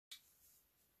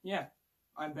Yeah,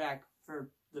 I'm back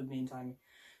for the meantime.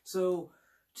 So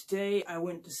today I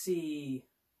went to see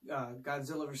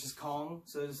Godzilla vs. Kong,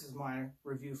 so this is my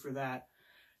review for that.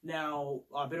 Now,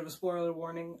 a bit of a spoiler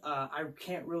warning, I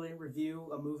can't really review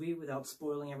a movie without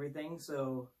spoiling everything,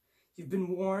 so you've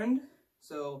been warned.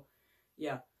 So,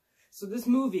 yeah. So this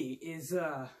movie is,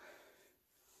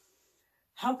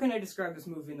 how can I describe this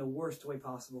movie in the worst way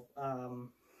possible?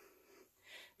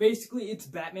 Basically, it's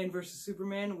Batman versus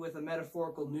Superman with a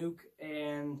metaphorical nuke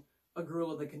and a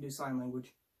gorilla that can do sign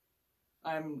language.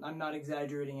 I'm not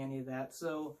exaggerating any of that.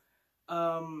 So,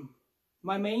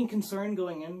 my main concern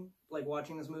going in, like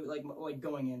watching this movie, like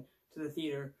going in to the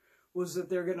theater, was that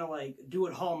they're gonna like do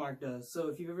what Hallmark does. So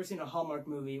if you've ever seen a Hallmark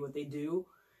movie, what they do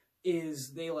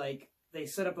is they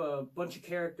set up a bunch of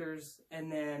characters and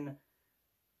then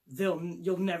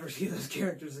you'll never see those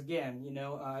characters again. You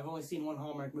know, I've only seen one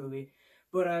Hallmark movie,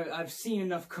 but I've seen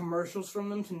enough commercials from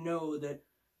them to know that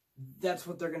that's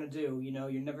what they're gonna do. You know,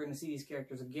 you're never gonna see these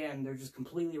characters again. They're just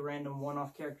completely random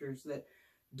one-off characters that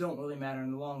don't really matter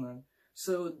in the long run.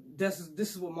 So this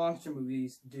is what monster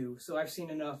movies do. So I've seen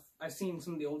enough. I've seen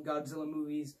some of the old Godzilla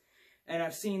movies, and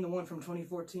I've seen the one from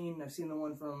 2014. I've seen the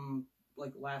one from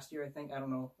like last year, I think. I don't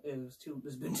know. It's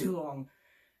been too long.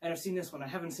 And I've seen this one. I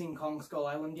haven't seen Kong Skull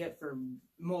Island yet for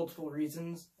multiple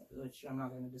reasons, which I'm not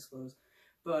going to disclose.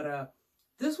 But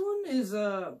this one is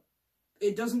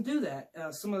it doesn't do that.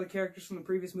 Some of the characters from the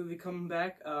previous movie coming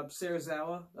back.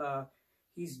 Serizawa,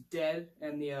 he's dead,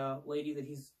 and the lady that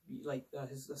he's like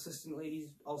his assistant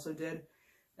lady's also dead,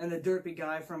 and the derpy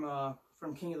guy from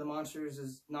King of the Monsters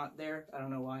is not there. I don't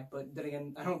know why, but then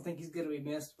again, I don't think he's gonna be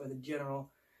missed by the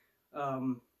general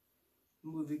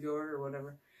moviegoer or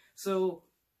whatever. So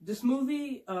this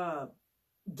movie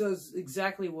does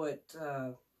exactly what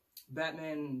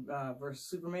Batman versus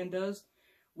Superman does,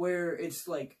 where it's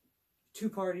like two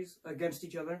parties against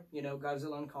each other, you know,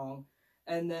 Godzilla and Kong,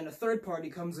 and then a third party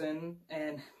comes in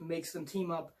and makes them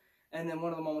team up, and then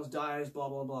one of them almost dies, blah,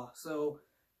 blah, blah. So,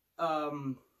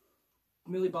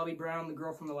 Millie Bobby Brown, the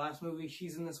girl from the last movie,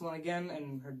 she's in this one again,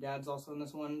 and her dad's also in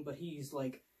this one, but he's,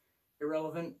 like,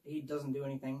 irrelevant. He doesn't do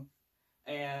anything.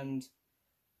 And,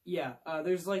 yeah,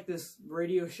 there's, like, this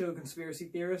radio show conspiracy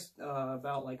theorist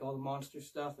about, like, all the monster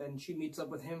stuff, and she meets up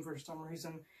with him for some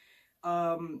reason.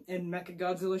 And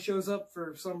Mechagodzilla shows up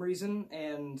for some reason,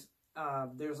 and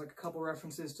there's like a couple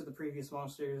references to the previous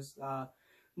monsters.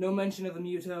 No mention of the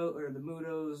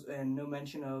Mutos, and no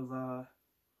mention of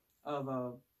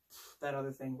that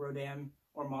other thing, Rodan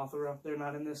or Mothra. They're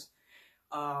not in this.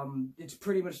 It's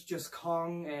pretty much just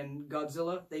Kong and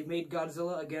Godzilla. They made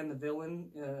Godzilla again the villain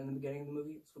in the beginning of the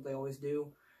movie. That's what they always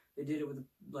do. They did it with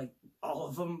like all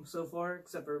of them so far,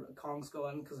 except for Kong Skull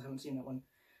Island, because I haven't seen that one.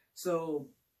 So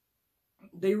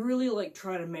they really like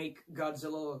try to make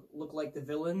Godzilla look like the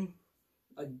villain,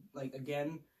 like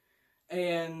again,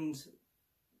 and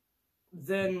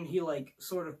then he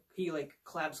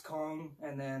claps Kong,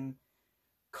 and then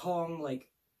Kong like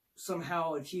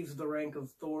somehow achieves the rank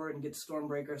of Thor and gets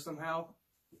Stormbreaker somehow.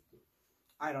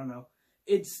 I don't know.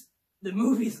 The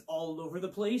movie's all over the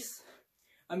place.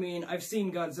 I mean, I've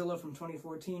seen Godzilla from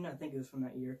 2014. I think it was from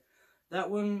that year. That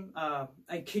one,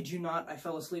 I kid you not, I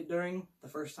fell asleep during the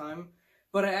first time.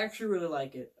 But I actually really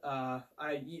like it. I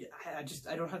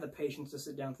don't have the patience to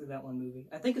sit down through that one movie.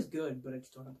 I think it's good, but I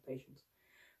just don't have the patience.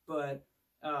 But,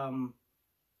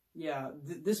 yeah,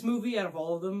 this movie out of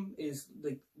all of them is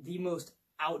like the most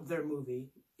out there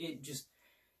movie.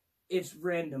 It's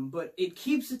random, but it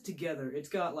keeps it together. It's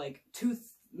got like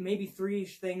maybe three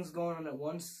things going on at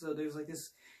once. So there's like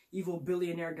this evil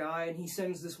billionaire guy, and he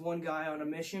sends this one guy on a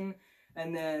mission,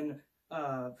 and then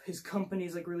his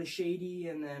company's like really shady,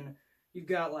 and then you've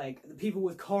got, like, the people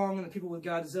with Kong and the people with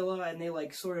Godzilla, and they,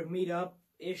 like, sort of meet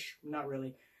up-ish. Not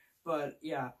really. But,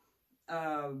 yeah.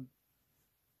 I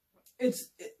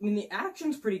mean, the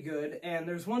action's pretty good, and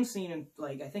there's one scene in,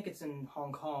 like, I think it's in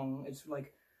Hong Kong. It's,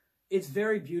 like, it's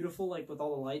very beautiful, like, with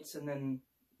all the lights, and then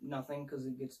nothing, because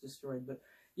it gets destroyed. But,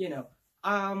 you know,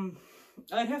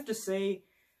 I'd have to say,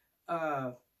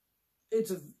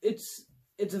 it's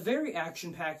a very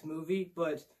action-packed movie,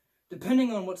 but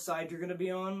depending on what side you're going to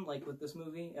be on, like with this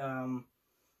movie,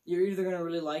 you're either going to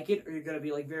really like it, or you're going to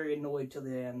be, like, very annoyed till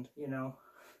the end, you know?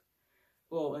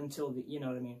 Well, until you know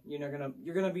what I mean? I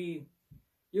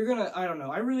don't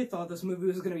know. I really thought this movie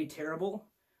was going to be terrible,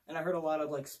 and I heard a lot of,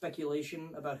 like,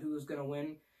 speculation about who was going to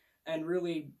win, and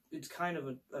really, it's kind of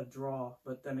a draw,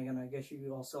 but then again, I guess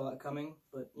you all saw that coming,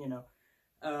 but, you know.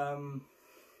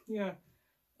 Yeah.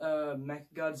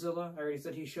 Mechagodzilla, I already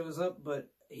said he shows up, but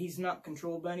he's not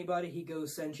controlled by anybody. He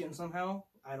goes sentient somehow.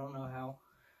 I don't know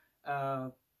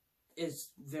how. is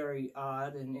very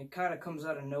odd, and it kind of comes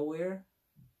out of nowhere.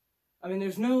 I mean,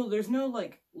 there's no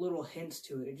like little hints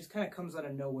to it. It just kind of comes out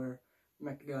of nowhere.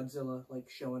 Mechagodzilla like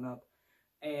showing up,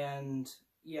 and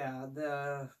yeah,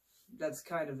 that's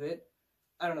kind of it.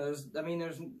 I don't know.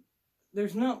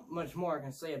 There's not much more I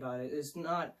can say about it. It's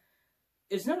not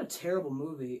a terrible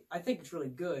movie. I think it's really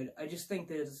good. I just think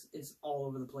that it's all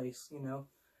over the place, you know.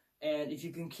 And if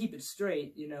you can keep it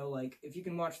straight, you know, like if you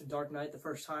can watch The Dark Knight the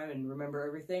first time and remember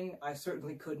everything, I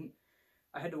certainly couldn't.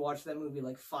 I had to watch that movie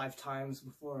like 5 times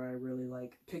before I really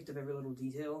like picked up every little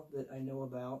detail that I know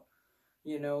about.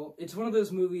 You know, it's one of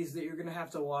those movies that you're gonna have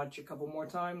to watch a couple more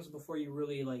times before you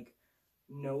really like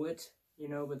know it, you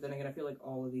know. But then again, I feel like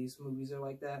all of these movies are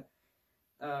like that.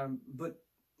 But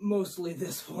mostly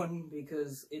this one,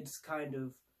 because it's kind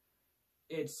of,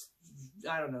 it's,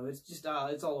 I don't know, it's just,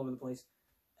 it's all over the place.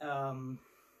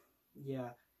 Yeah.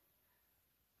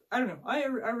 I don't know, I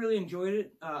really enjoyed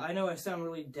it. I know I sound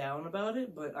really down about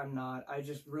it, but I'm not. I'm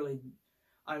just,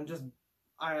 I'm just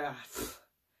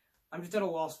at a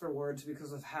loss for words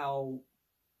because of how,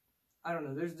 I don't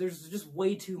know, there's just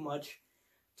way too much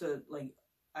to, like,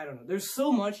 I don't know, there's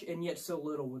so much and yet so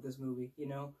little with this movie, you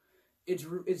know?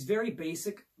 It's very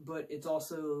basic, but it's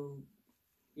also,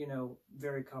 you know,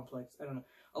 very complex. I don't know.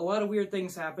 A lot of weird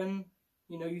things happen.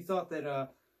 You know, you thought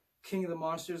that King of the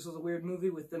Monsters was a weird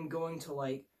movie with them going to,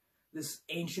 like, this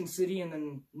ancient city and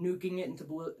then nuking it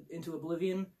into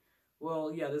oblivion.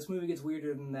 Well, yeah, this movie gets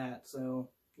weirder than that,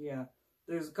 so, yeah.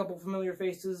 There's a couple familiar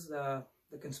faces. The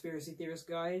conspiracy theorist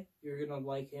guy, you're gonna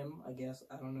like him, I guess.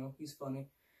 I don't know. He's funny.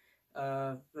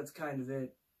 That's kind of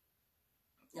it.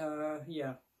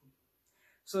 Yeah.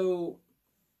 So,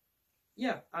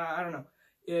 yeah, I don't know.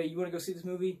 You want to go see this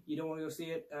movie? You don't want to go see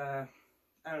it? I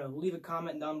don't know. Leave a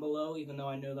comment down below, even though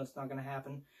I know that's not going to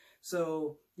happen.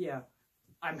 So, yeah,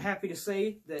 I'm happy to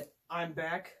say that I'm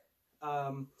back.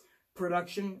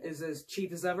 Production is as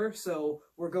cheap as ever, so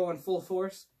we're going full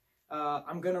force.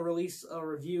 I'm going to release a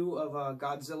review of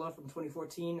Godzilla from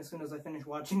 2014 as soon as I finish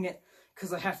watching it,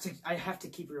 because I have to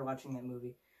keep rewatching that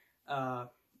movie.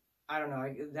 I don't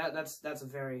know. That's a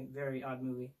very, very odd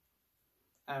movie.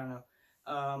 I don't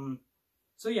know.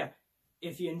 So yeah,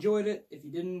 if you enjoyed it, if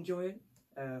you didn't enjoy it,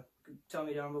 tell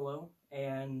me down below.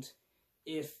 And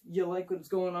if you like what's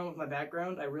going on with my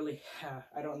background, I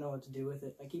don't know what to do with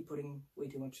it. I keep putting way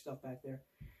too much stuff back there.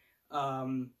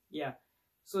 Yeah.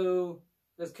 So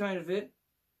that's kind of it.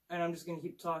 And I'm just gonna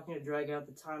keep talking to drag out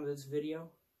the time of this video.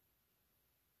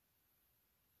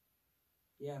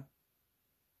 Yeah.